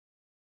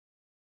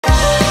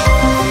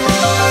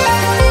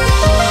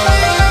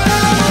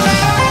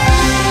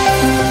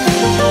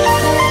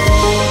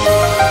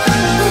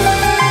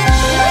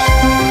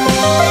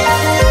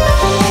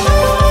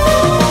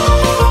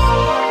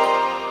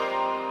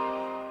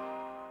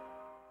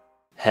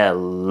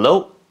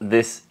Hello,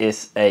 this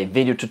is a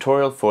video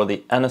tutorial for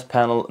the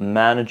NSPanel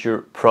Manager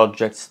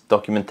Projects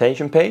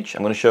documentation page.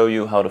 I'm going to show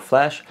you how to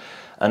flash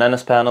an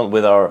NSPanel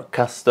with our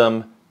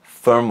custom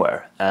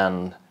firmware,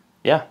 and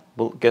yeah,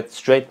 we'll get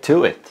straight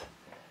to it.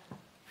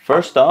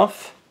 First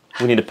off,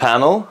 we need a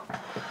panel.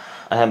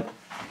 I have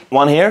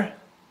one here.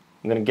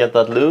 I'm going to get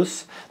that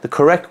loose. The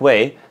correct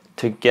way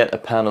to get a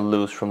panel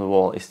loose from the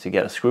wall is to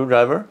get a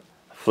screwdriver,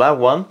 a flat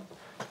one,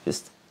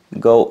 just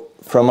go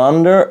from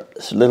under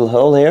this little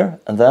hole here,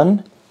 and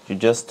then you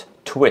just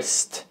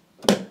twist.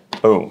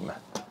 Boom.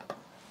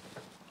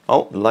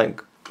 Oh, the light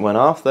went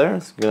off there.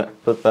 So I'm gonna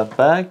put that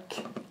back.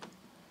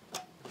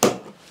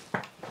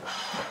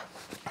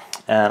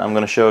 And I'm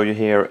gonna show you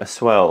here as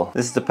well.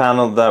 This is the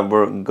panel that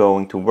we're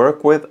going to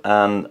work with,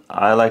 and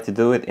I like to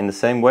do it in the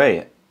same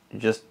way. You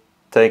just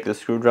take the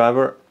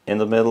screwdriver in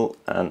the middle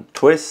and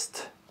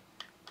twist,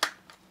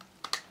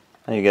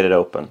 and you get it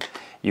open.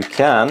 You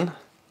can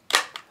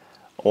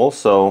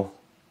also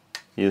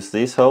use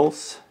these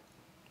holes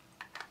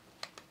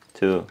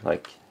to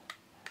like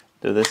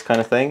do this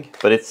kind of thing,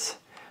 but I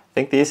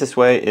think the easiest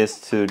way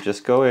is to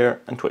just go here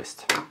and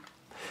twist.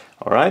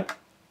 Alright,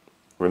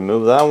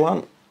 remove that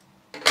one.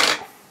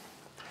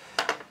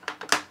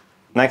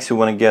 Next we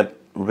want to get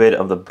rid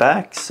of the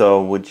back,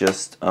 so we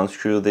just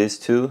unscrew these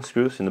two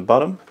screws in the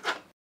bottom.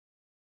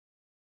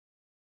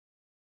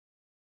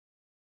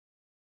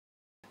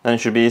 Then it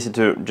should be easy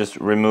to just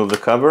remove the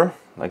cover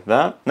like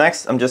that.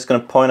 Next, I'm just going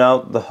to point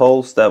out the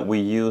holes that we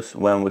use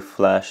when we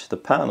flash the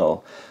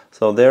panel.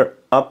 So they're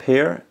up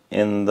here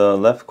in the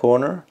left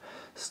corner.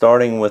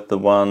 Starting with the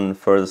one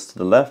furthest to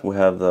the left, we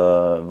have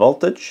the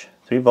voltage,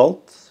 3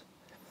 volts.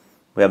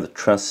 We have the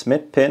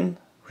transmit pin,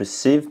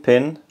 receive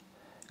pin,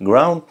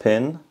 ground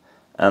pin,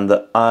 and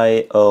the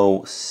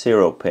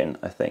IO0 pin,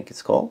 I think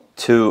it's called.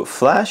 To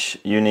flash,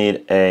 you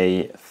need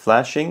a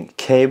flashing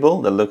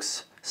cable that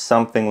looks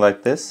something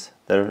like this.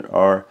 There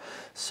are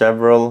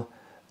several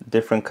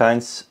different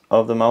kinds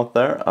of them out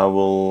there. I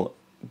will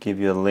give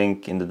you a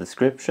link in the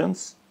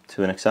descriptions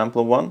to an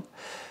example of one.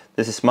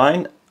 This is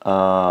mine.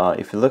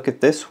 If you look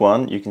at this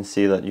one, you can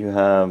see that you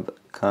have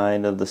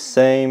kind of the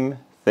same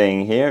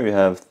thing here. You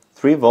have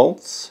 3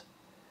 volts.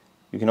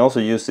 You can also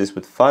use this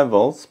with 5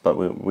 volts, but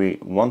we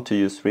want to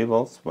use 3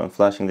 volts when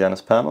flashing the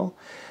NSPanel.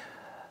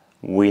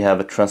 We have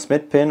a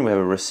transmit pin, we have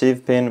a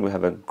receive pin, we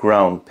have a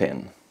ground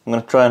pin. I'm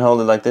going to try and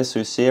hold it like this so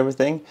you see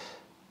everything.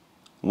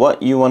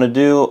 What you want to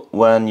do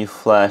when you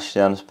flash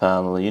the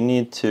NSPanel, you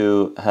need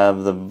to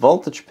have the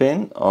voltage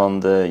pin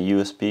on the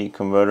USB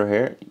converter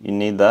here. You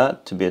need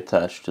that to be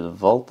attached to the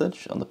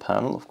voltage on the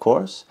panel, of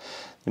course.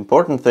 The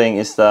important thing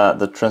is that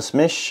the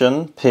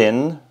transmission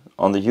pin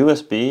on the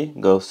USB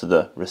goes to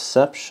the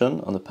reception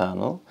on the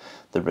panel.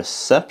 The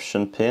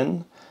reception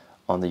pin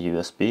on the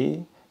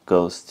USB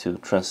goes to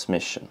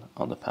transmission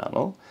on the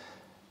panel.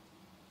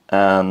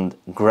 And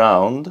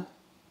ground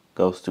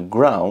goes to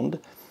ground.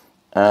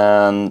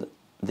 And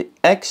the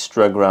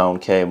extra ground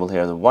cable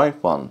here, the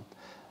white one,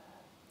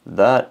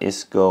 that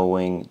is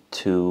going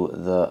to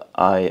the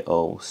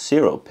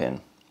IO0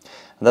 pin.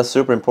 And that's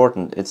super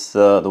important. It's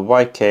the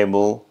white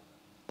cable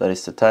that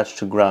is attached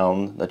to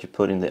ground that you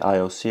put in the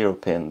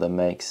IO0 pin that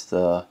makes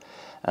the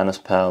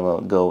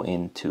NSPanel go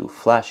into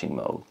flashing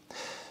mode.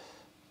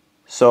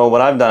 So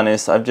what I've done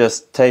is I've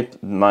just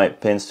taped my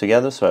pins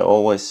together, so I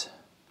always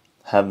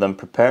have them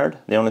prepared.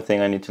 The only thing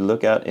I need to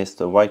look at is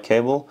the white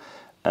cable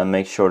and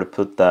make sure to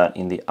put that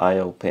in the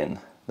IO pin.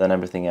 Then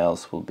everything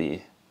else will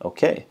be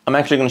okay. I'm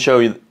actually going to show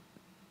you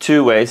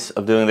 2 ways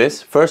of doing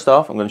this. First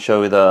off, I'm going to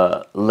show you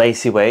the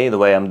lazy way, the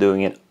way I'm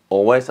doing it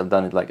always. I've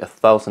done it like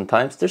 1,000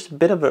 times. There's a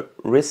bit of a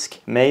risk,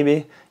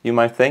 maybe, you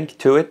might think,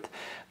 to it.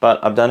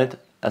 But I've done it,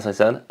 as I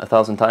said,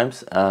 1,000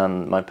 times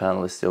and my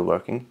panel is still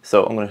working.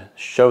 So I'm going to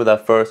show you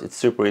that first. It's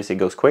super easy, it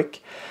goes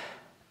quick.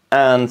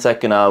 And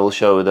second, I will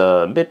show you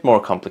the bit more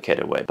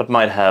complicated way, but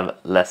might have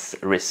less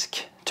risk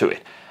to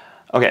it.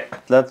 Okay,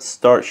 let's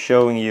start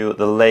showing you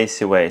the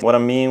lazy way. What I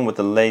mean with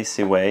the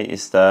lazy way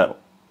is that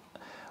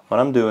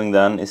what I'm doing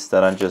then is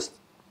that I just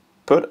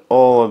put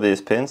all of these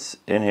pins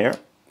in here.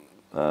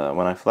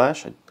 When I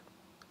flash, I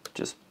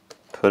just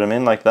put them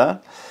in like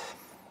that.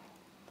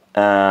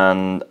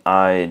 And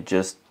I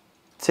just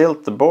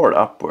tilt the board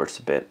upwards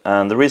a bit.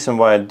 And the reason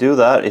why I do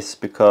that is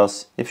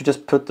because if you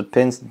just put the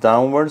pins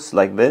downwards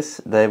like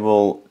this, they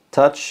will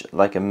touch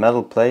like a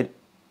metal plate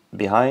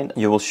behind.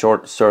 You will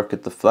short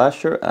circuit the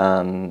flasher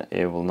and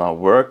it will not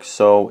work.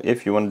 So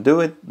if you want to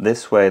do it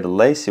this way, the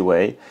lazy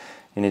way,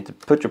 you need to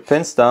put your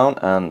pins down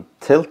and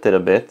tilt it a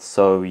bit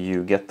so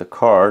you get the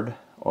card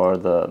or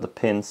the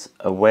pins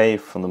away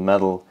from the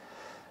metal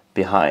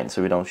behind,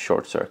 so we don't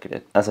short circuit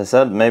it. As I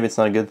said, maybe it's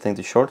not a good thing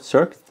to short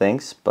circuit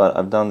things, but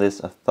I've done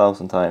this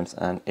 1,000 times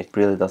and it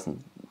really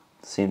doesn't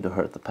seem to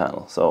hurt the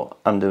panel, so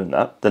I'm doing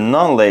that. The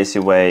non-lazy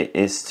way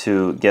is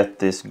to get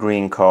this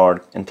green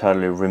card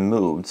entirely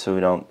removed so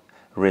we don't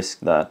risk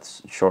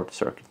that short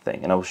circuit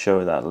thing, and I will show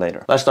you that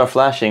later. Let's start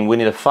flashing. We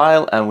need a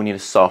file and we need a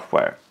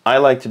software. I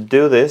like to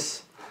do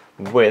this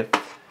with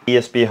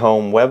ESP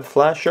Home Web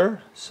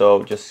Flasher.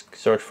 So just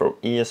search for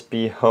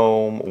ESP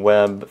Home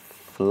Web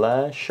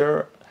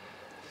Flasher.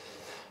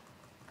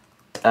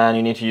 And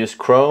you need to use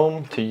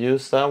Chrome to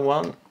use that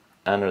one.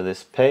 Enter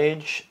this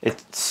page.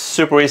 It's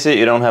super easy,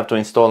 you don't have to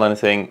install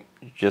anything.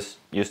 Just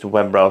use the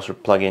web browser,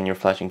 plug in your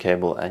flashing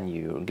cable, and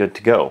you're good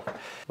to go.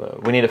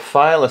 We need a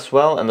file as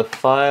well, and the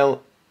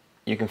file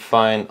you can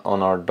find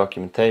on our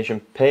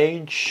documentation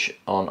page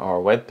on our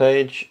web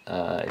page.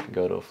 If you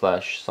go to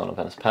Flash Sonoff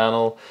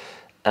NSPanel,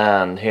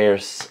 and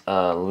here's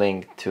a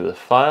link to the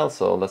file,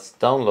 so let's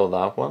download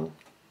that one.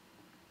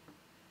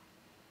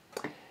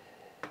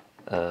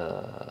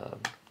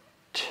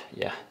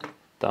 Yeah,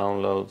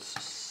 downloads,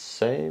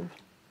 save.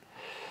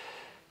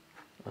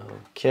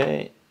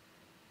 Okay.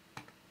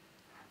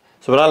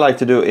 So what I like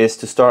to do is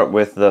to start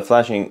with the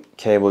flashing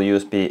cable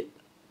USB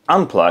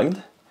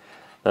unplugged,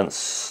 then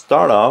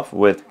start off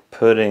with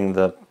putting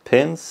the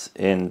pins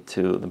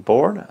into the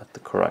board at the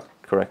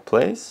correct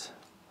place.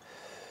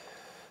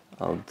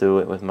 I'll do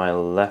it with my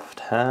left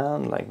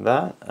hand like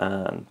that,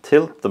 and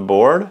tilt the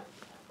board,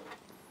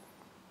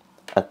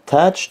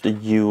 attach the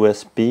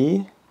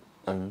USB,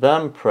 and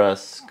then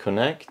press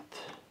connect.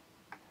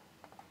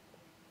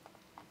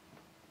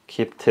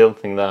 Keep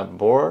tilting that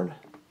board,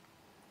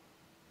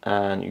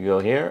 and you go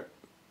here,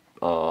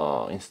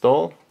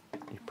 install,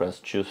 you press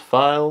choose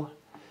file,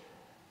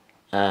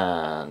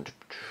 and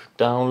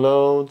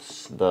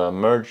downloads the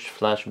merged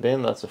flash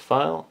bin, that's a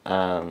file,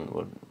 and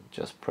we'll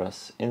just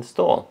press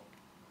install.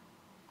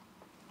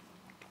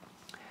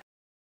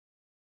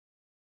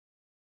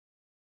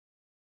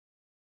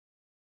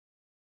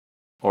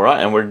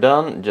 Alright, and we're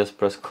done. Just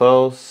press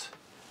close.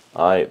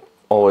 I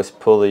always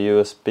pull the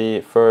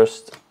USB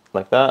first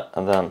like that,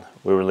 and then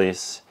we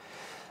release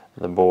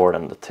the board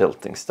and the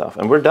tilting stuff,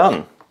 and we're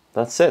done.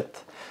 That's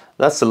it.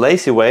 That's the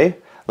lazy way.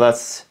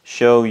 Let's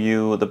show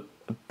you the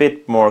a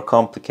bit more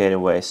complicated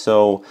way.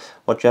 So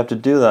what you have to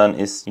do then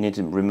is you need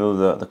to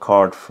remove the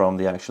card from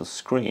the actual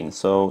screen.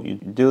 So you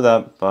do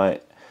that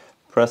by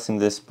pressing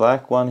this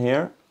black one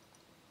here.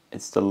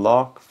 It's the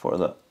lock for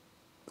the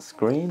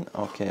screen.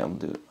 Okay, I'll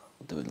do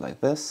it like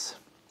this.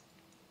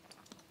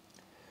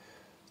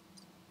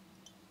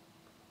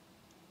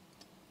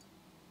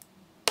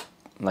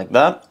 Like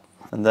that.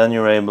 And then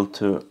you're able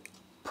to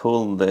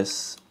pull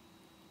this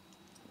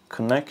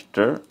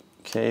connector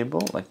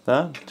cable like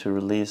that to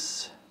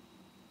release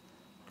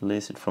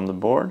it from the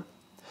board.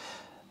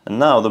 And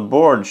now the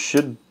board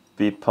should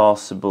be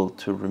possible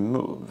to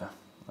remove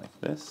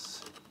like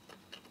this.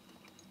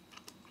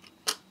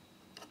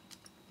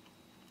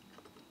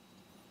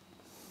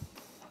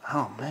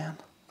 Oh man.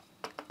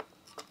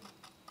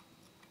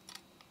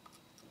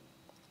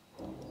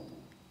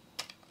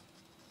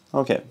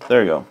 Okay,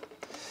 there you go.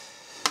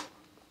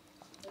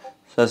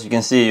 So as you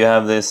can see, you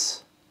have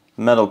this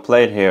metal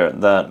plate here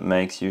that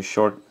makes you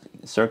short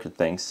circuit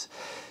things.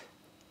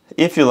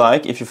 If you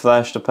like, if you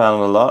flash the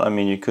panel a lot, I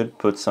mean, you could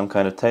put some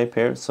kind of tape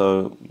here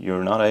so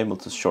you're not able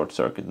to short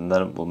circuit, and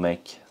that will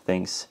make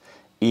things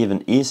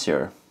even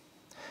easier.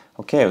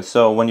 Okay,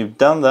 so when you've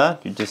done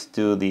that, you just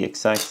do the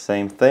exact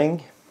same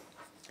thing.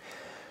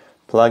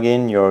 Plug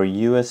in your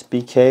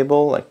USB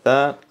cable like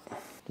that,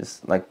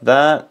 just like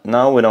that.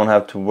 Now we don't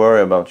have to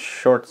worry about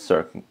short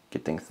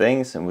circuiting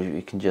things, and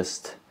we can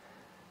just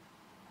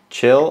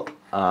chill.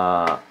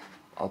 I'll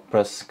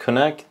press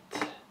connect,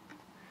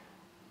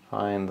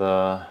 find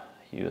the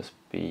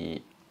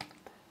USB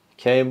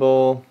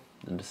cable,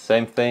 do the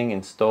same thing,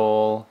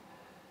 install,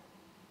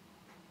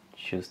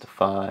 choose the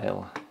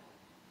file,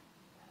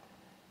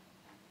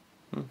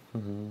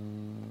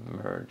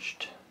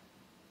 merged,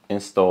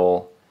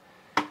 install.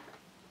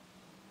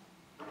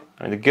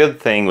 And the good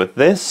thing with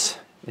this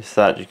is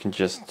that you can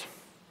just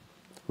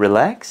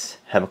relax,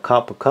 have a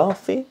cup of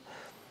coffee,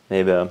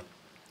 maybe a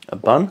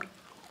bun.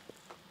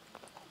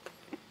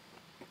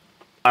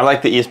 I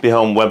like the ESP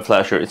Home Web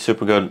Flasher, it's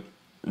super good.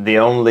 The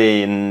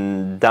only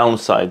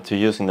downside to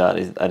using that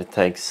is that it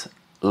takes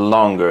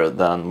longer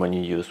than when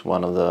you use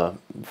one of the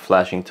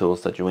flashing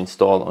tools that you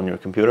install on your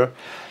computer.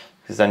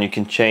 Because then you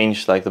can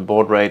change like the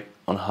baud rate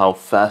on how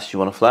fast you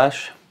want to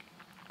flash.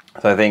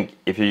 So I think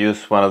if you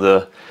use one of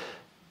the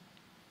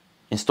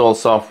installed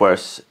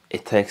softwares,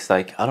 it takes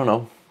like, I don't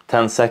know,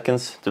 10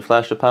 seconds to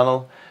flash the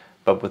panel.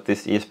 But with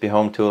this ESP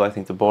Home tool, I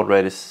think the baud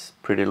rate is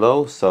pretty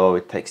low, so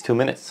it takes 2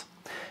 minutes.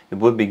 It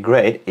would be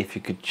great if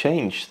you could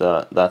change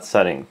that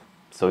setting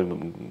so it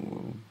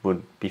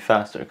would be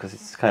faster, because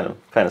it's kind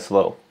of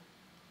slow.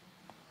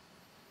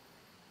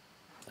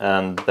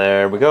 And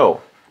there we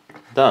go,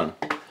 done.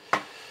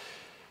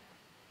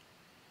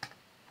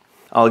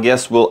 I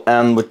guess we'll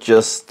end with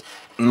just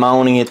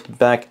mounting it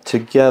back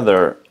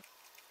together.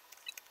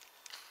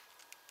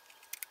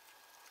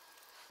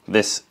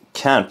 This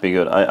can't be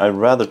good. I'd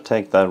rather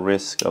take that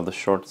risk of the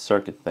short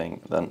circuit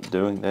thing than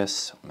doing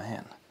this,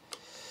 man.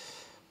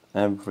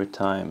 Every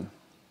time.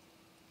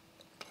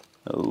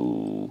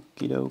 Okie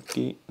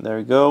dokie, there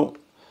you go.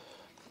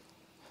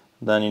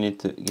 Then you need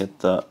to get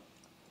the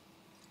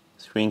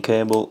screen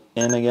cable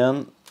in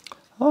again.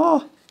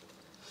 Oh,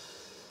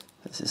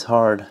 this is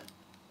hard.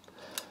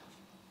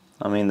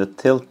 I mean, the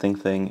tilting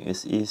thing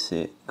is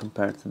easy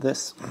compared to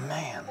this.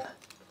 Man.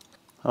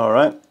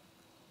 Alright.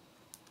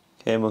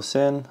 Cables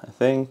in, I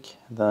think.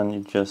 Then you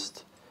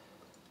just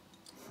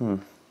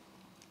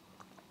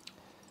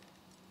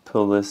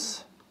pull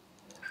this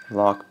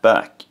lock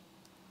back.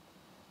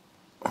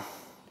 Like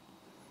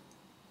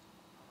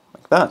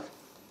that.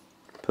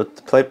 Put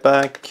the plate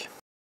back.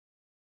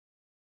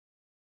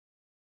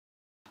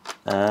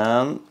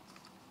 And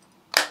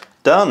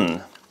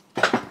done.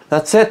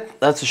 That's it.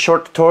 That's a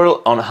short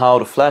tutorial on how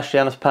to flash the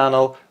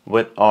NSPanel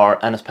with our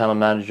NSPanel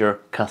Manager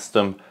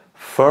custom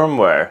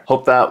firmware.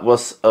 Hope that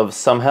was of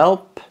some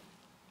help.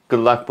 Good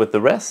luck with the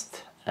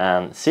rest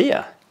and see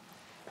ya.